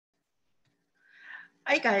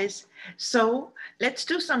Hi guys. So let's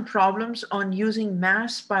do some problems on using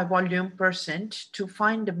mass by volume percent to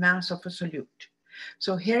find the mass of a solute.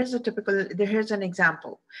 So here's here's an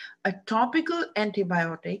example. A topical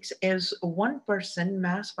antibiotics is 1%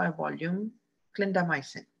 mass by volume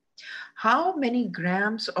clindamycin. How many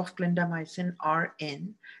grams of clindamycin are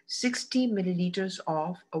in 60 milliliters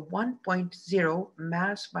of a 1.0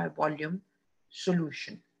 mass by volume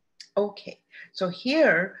solution? Okay, so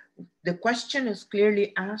here the question is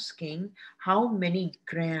clearly asking how many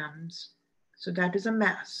grams, so that is a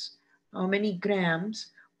mass, how many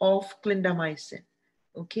grams of clindamycin.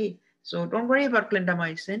 Okay, so don't worry about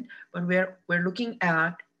clindamycin, but we're looking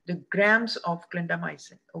at the grams of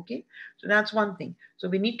clindamycin. Okay, so that's one thing. So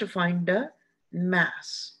we need to find the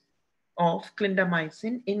mass of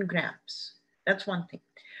clindamycin in grams. That's one thing.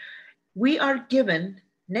 We are given,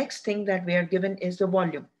 next thing that we are given is the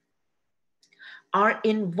volume. Are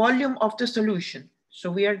in volume of the solution.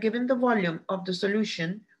 So we are given the volume of the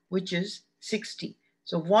solution, which is 60.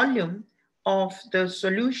 So volume of the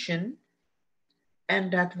solution,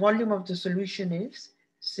 and that volume of the solution is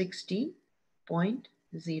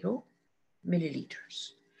 60.0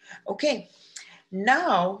 milliliters. Okay,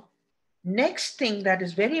 now next thing that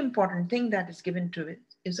is very important thing that is given to it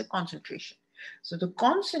is a concentration. So the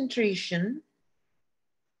concentration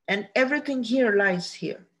and everything here lies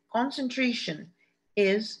here. Concentration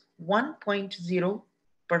is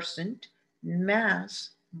 1.0%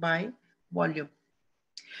 mass by volume.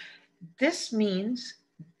 This means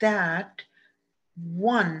that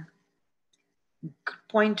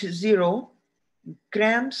 1.0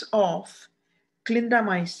 grams of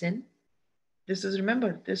clindamycin, this is,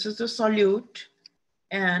 remember, this is the solute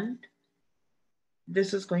and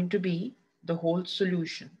this is going to be the whole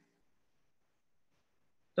solution,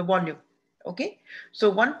 the volume. Okay,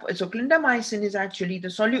 so clindamycin is actually the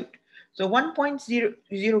solute. So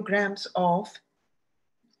 1.0 grams of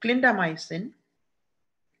clindamycin,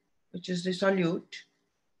 which is the solute.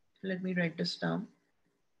 Let me write this down.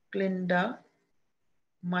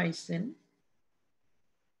 Clindamycin,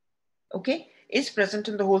 okay, is present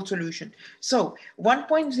in the whole solution. So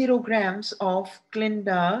 1.0 grams of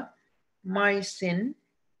clindamycin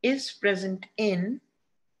is present in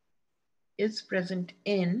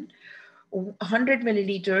 100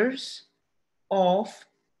 milliliters of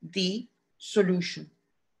the solution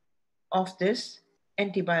of this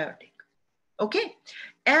antibiotic. Okay,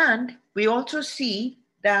 and we also see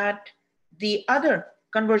that the other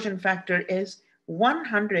conversion factor is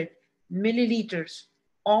 100 milliliters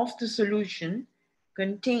of the solution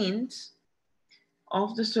contains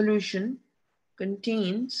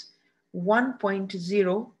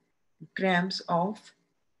 1.0 grams of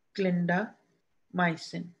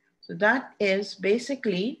clindamycin. So that is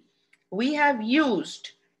basically, we have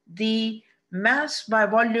used the mass by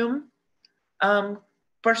volume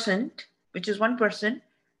percent, which is 1%,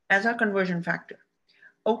 as our conversion factor.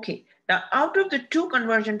 Okay, now out of the two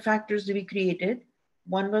conversion factors that we created,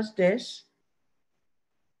 one was this,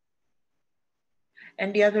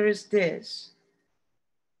 and the other is this.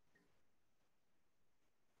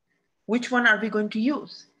 Which one are we going to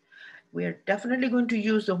use? We are definitely going to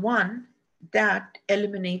use the one that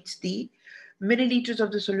eliminates the milliliters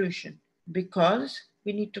of the solution because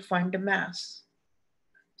we need to find the mass.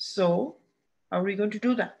 So how are we going to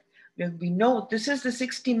do that? We know this is the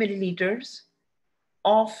 60 milliliters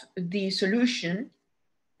of the solution,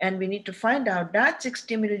 and we need to find out that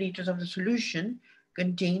 60 milliliters of the solution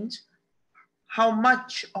contains how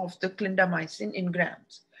much of the clindamycin in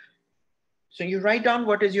grams. So you write down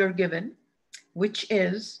what is your given, which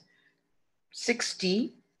is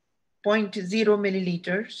 60.0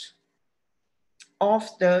 milliliters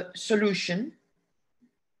of the solution,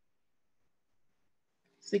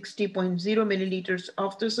 60.0 milliliters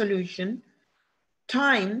of the solution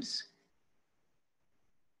times,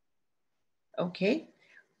 okay,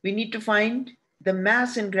 we need to find the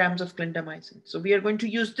mass in grams of clindamycin. So we are going to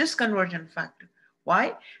use this conversion factor.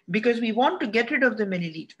 Why? Because we want to get rid of the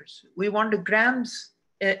milliliters. We want the grams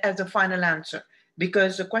as a final answer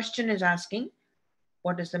because the question is asking,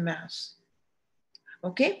 what is the mass?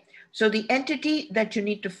 Okay, so the entity that you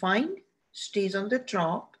need to find stays on the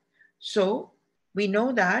top. So we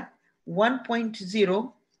know that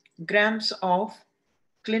 1.0 grams of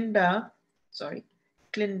clindamycin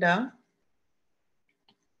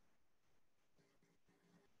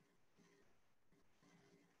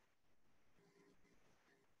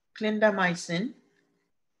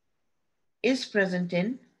is present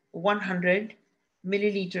in 100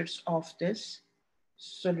 milliliters of this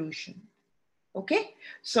solution. Okay,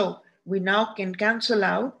 so we now can cancel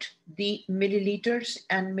out the milliliters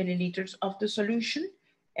and milliliters of the solution,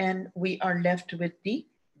 and we are left with the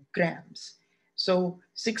grams. So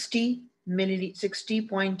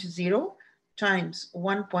 60.0 times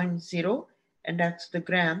 1.0, and that's the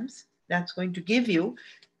grams. That's going to give you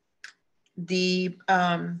the,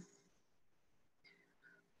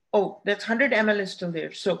 oh, that's 100 ml is still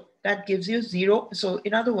there. So that gives you 0. So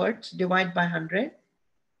in other words, divide by 100.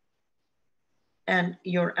 And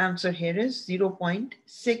your answer here is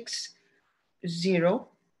 0.60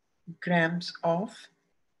 grams of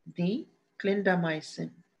the clindamycin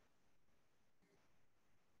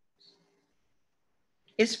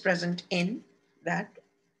is present in that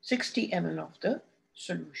 60 ml of the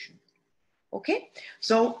solution. Okay,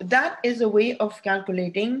 so that is a way of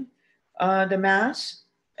calculating the mass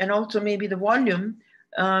and also maybe the volume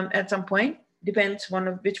at some point, depends one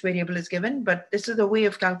of which variable is given, but this is a way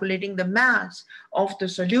of calculating the mass of the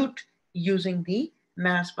solute using the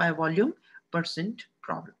mass by volume percent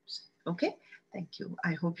problems. Okay, thank you.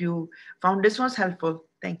 I hope you found this was helpful.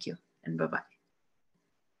 Thank you and bye-bye.